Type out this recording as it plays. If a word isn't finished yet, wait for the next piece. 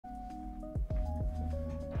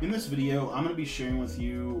In this video, I'm going to be sharing with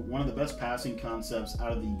you one of the best passing concepts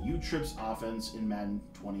out of the U-Trips offense in Madden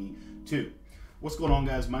 22. What's going on,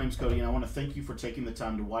 guys? My name's Cody, and I want to thank you for taking the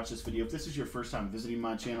time to watch this video. If this is your first time visiting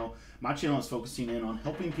my channel is focusing in on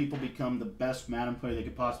helping people become the best Madden player they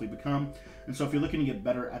could possibly become. And so if you're looking to get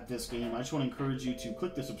better at this game, I just want to encourage you to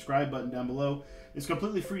click the subscribe button down below. It's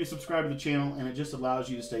completely free to subscribe to the channel, and it just allows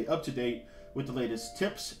you to stay up to date with the latest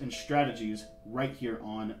tips and strategies right here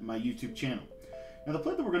on my YouTube channel. Now, the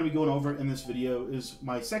play that we're going to be going over in this video is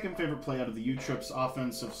my second favorite play out of the U-Trips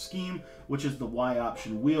offensive scheme, which is the Y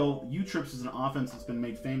option wheel. U-Trips is an offense that's been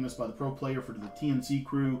made famous by the pro player for the TNC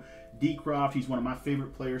crew, D. Croft. He's one of my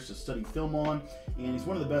favorite players to study film on, and he's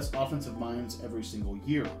one of the best offensive minds every single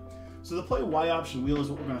year. So the play Y option wheel is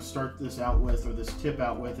what we're going to start this out with, or this tip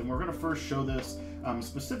out with, and we're going to first show this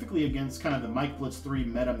specifically against kind of the Mike Blitz 3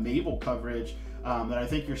 meta Mabel coverage that I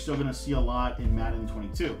think you're still going to see a lot in Madden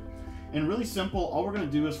 22. And really simple, all we're going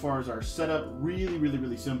to do as far as our setup,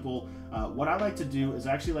 really simple. What I like to do is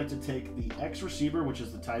actually like to take the X receiver, which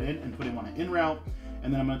is the tight end, and put him on an in route.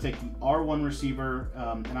 And then I'm going to take the R1 receiver,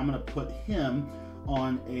 and I'm going to put him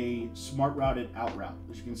on a smart routed out route.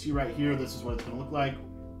 As you can see right here, this is what it's going to look like.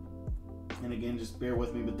 And again, just bear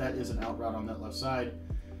with me, but that is an out route on that left side.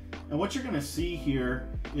 And what you're going to see here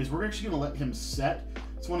is we're actually going to let him set.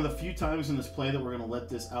 It's one of the few times in this play that we're going to let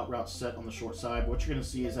this out route set on the short side. What you're going to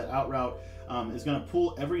see is that out route is going to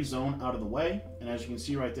pull every zone out of the way. And as you can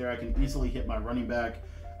see right there, I can easily hit my running back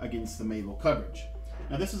against the Mabel coverage.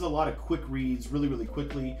 Now, this is a lot of quick reads really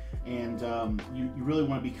quickly, and you really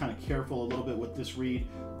want to be kind of careful a little bit with this read.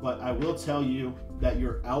 But I will tell you that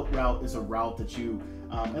your out route is a route that you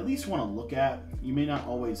at least want to look at. You may not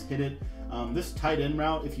always hit it. This tight end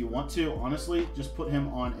route, if you want to, honestly, just put him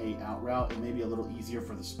on a out route. It may be a little easier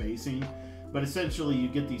for the spacing, but essentially you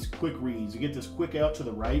get these quick reads. You get this quick out to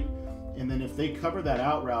the right, and then if they cover that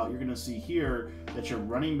out route, you're going to see here that your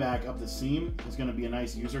running back up the seam is going to be a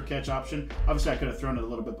nice user catch option. Obviously, I could have thrown it a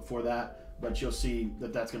little bit before that, but you'll see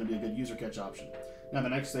that that's going to be a good user catch option. Now, the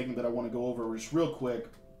next thing that I want to go over just real quick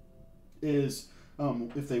is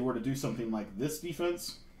if they were to do something like this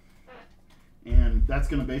defense, and that's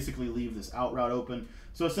going to basically leave this out route open.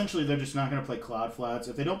 So essentially, they're just not going to play cloud flats.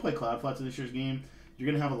 If they don't play cloud flats in this year's game, you're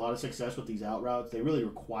going to have a lot of success with these out routes. They really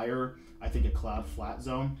require, I think, a cloud flat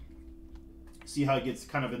zone. See how it gets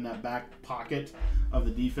kind of in that back pocket of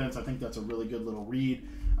the defense? I think that's a really good little read.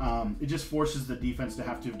 It just forces the defense to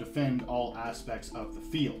have to defend all aspects of the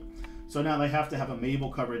field. So now they have to have a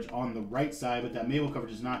Mabel coverage on the right side, but that Mabel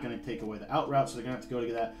coverage is not going to take away the out route, so they're going to have to go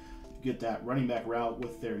to get that running back route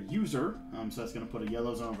with their user. So that's going to put a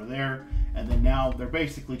yellow zone over there, and then now they're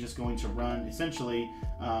basically just going to run, essentially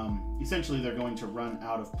they're going to run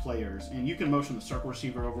out of players. And you can motion the circle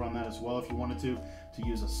receiver over on that as well if you wanted to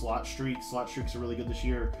use a slot streak. Slot streaks are really good this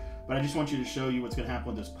year, but I just want you to show you what's going to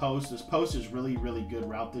happen with this post. This post is really good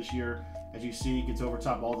route this year. As you see, it gets over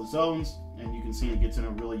top all the zones, and you can see it gets in a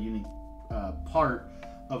really unique part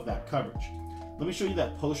of that coverage. Let me show you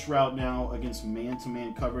that post route now against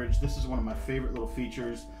man-to-man coverage. This is one of my favorite little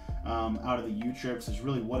features out of the U-Trips, is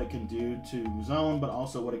really what it can do to zone, but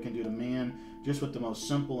also what it can do to man, just with the most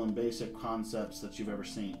simple and basic concepts that you've ever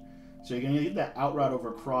seen. So you're going to get that out route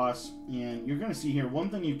over cross, and you're going to see here, one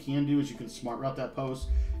thing you can do is you can smart route that post.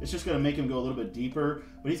 It's just going to make him go a little bit deeper,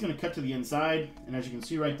 but he's going to cut to the inside, and as you can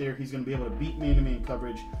see right there, he's going to be able to beat man-to-man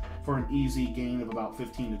coverage for an easy gain of about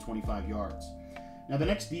 15 to 25 yards. Now, the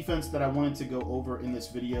next defense that I wanted to go over in this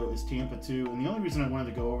video is Tampa 2, and the only reason I wanted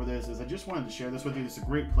to go over this is I just wanted to share this with you. This is a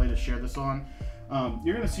great play to share this on.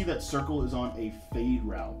 You're going to see that circle is on a fade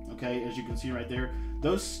route, okay? As you can see right there,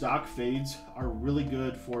 those stock fades are really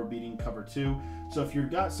good for beating cover 2. So if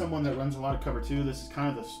you've got someone that runs a lot of cover 2, this is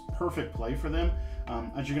kind of the perfect play for them.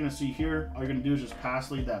 As you're going to see here, all you're going to do is just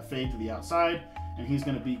pass lead that fade to the outside, and he's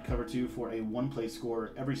going to beat cover 2 for a one-play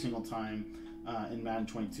score every single time in Madden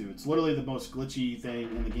 22. It's literally the most glitchy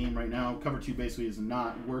thing in the game right now. Cover 2 basically is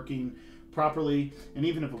not working properly, and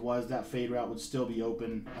even if it was, that fade route would still be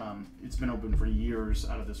open. It's been open for years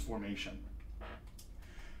out of this formation.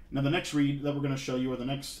 Now, the next read that we're going to show you, or the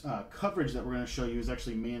next coverage that we're going to show you, is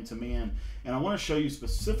actually man-to-man, and I want to show you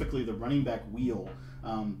specifically the running back wheel.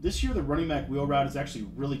 This year, the running back wheel route is actually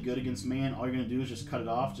really good against man. All you're going to do is just cut it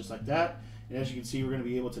off just like that. And as you can see, we're going to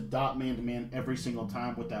be able to dot man-to-man every single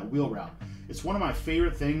time with that wheel route. It's one of my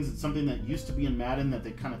favorite things. It's something that used to be in Madden that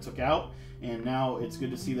they kind of took out, and now it's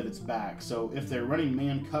good to see that it's back. So if they're running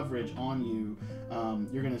man coverage on you,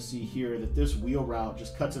 you're going to see here that this wheel route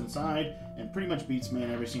just cuts inside and pretty much beats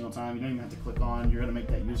man every single time. You don't even have to click on. You're going to make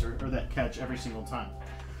that user or that catch every single time.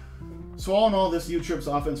 So all in all, this U-Trips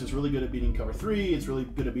offense is really good at beating cover 3. It's really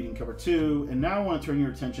good at beating cover 2. And now I want to turn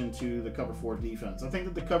your attention to the cover 4 defense. I think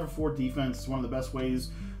that the cover 4 defense is one of the best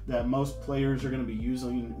ways that most players are going to be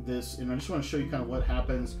using this. And I just want to show you kind of what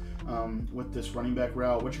happens with this running back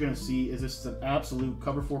route. What you're going to see is this is an absolute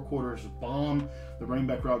cover 4 quarters bomb. The running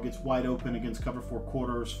back route gets wide open against cover 4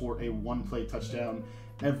 quarters for a one-play touchdown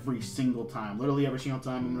every single time. Literally every single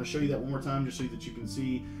time. I'm going to show you that one more time just so that you can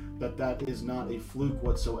see that that is not a fluke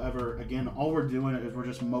whatsoever. Again, all we're doing is we're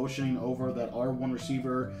just motioning over that R1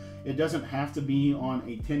 receiver. It doesn't have to be on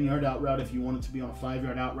a 10-yard out route. If you want it to be on a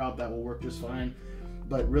 5-yard out route, that will work just fine.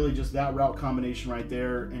 But really just that route combination right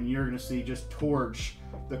there, and you're going to see just torch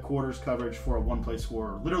the quarters coverage for a one-play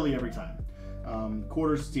score literally every time.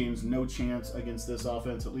 Quarters teams, no chance against this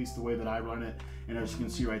offense, at least the way that I run it. And as you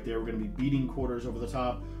can see right there, we're going to be beating quarters over the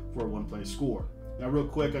top for a one-play score. Now, real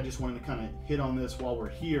quick, I just wanted to kind of hit on this while we're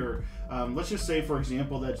here. Let's just say, for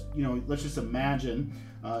example, that, let's just imagine,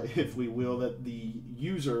 if we will, that the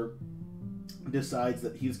user decides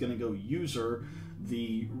that he's going to go user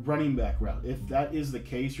the running back route. If that is the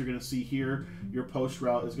case, you're going to see here your post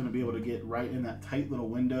route is going to be able to get right in that tight little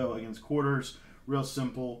window against quarters. Real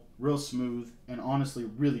simple, real smooth, and honestly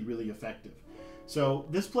really, really effective. So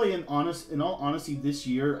this play, in all honesty, this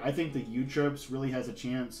year, I think that U-Trips really has a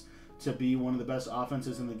chance to be one of the best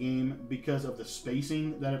offenses in the game because of the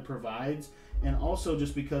spacing that it provides, and also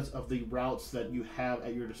just because of the routes that you have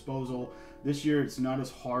at your disposal. This year, it's not as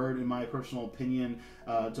hard, in my personal opinion,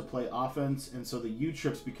 to play offense, and so the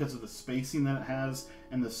U-Trips, because of the spacing that it has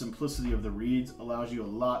and the simplicity of the reads, allows you a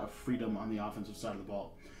lot of freedom on the offensive side of the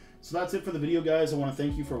ball. So that's it for the video, guys. I want to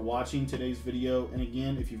thank you for watching today's video. And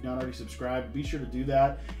again, if you've not already subscribed, be sure to do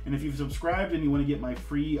that. And if you've subscribed and you want to get my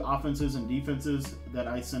free offenses and defenses that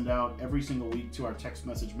I send out every single week to our text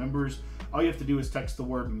message members, all you have to do is text the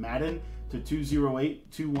word Madden to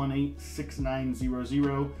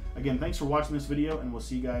 208-218-6900. Again, thanks for watching this video, and we'll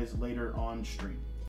see you guys later on stream.